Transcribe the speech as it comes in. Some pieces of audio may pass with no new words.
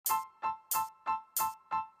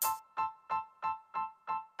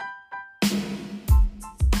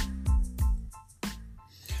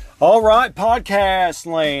All right, podcast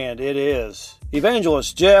land, it is.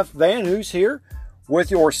 Evangelist Jeff Van Hoos here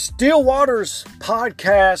with your Still Waters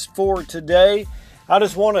podcast for today. I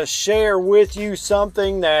just want to share with you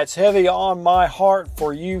something that's heavy on my heart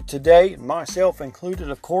for you today, myself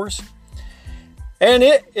included, of course. And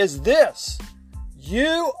it is this: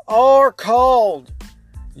 you are called,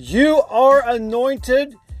 you are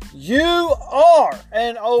anointed, you are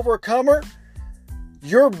an overcomer.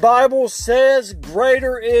 Your Bible says,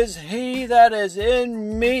 greater is he that is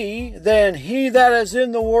in me than he that is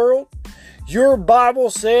in the world. Your Bible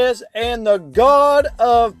says, and the God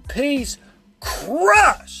of peace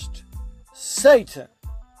crushed Satan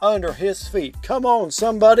under his feet. Come on,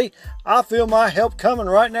 somebody. I feel my help coming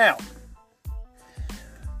right now.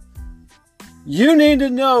 You need to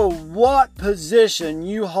know what position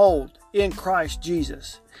you hold in Christ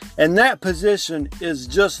Jesus. And that position is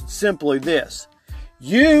just simply this: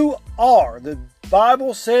 you are, the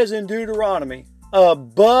Bible says in Deuteronomy,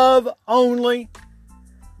 above only,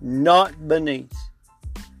 not beneath.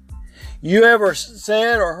 You ever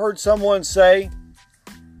said or heard someone say,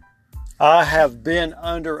 I have been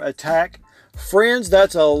under attack? Friends,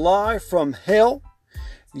 that's a lie from hell.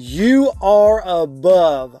 You are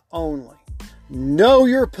above only. Know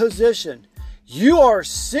your position. You are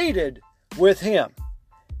seated with Him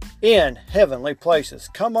in heavenly places.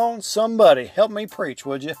 Come on, somebody, help me preach,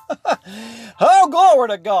 would you? Oh, glory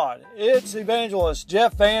to God. It's Evangelist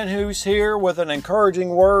Jeff Van Hoos here with an encouraging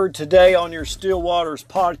word today on your Still Waters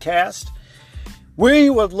podcast.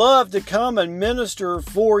 We would love to come and minister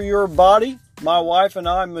for your body. My wife and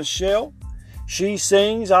I, Michelle, she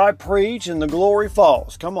sings, I preach, and the glory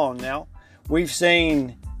falls. Come on now. We've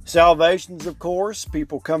seen salvations, of course.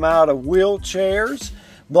 People come out of wheelchairs.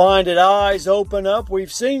 Blinded eyes open up.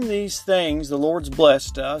 We've seen these things. The Lord's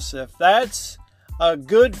blessed us. If that's a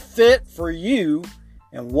good fit for you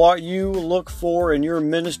and what you look for in your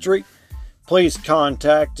ministry, please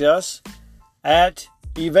contact us at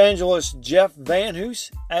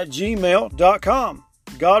evangelistjeffvanhoos@gmail.com.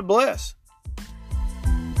 God bless.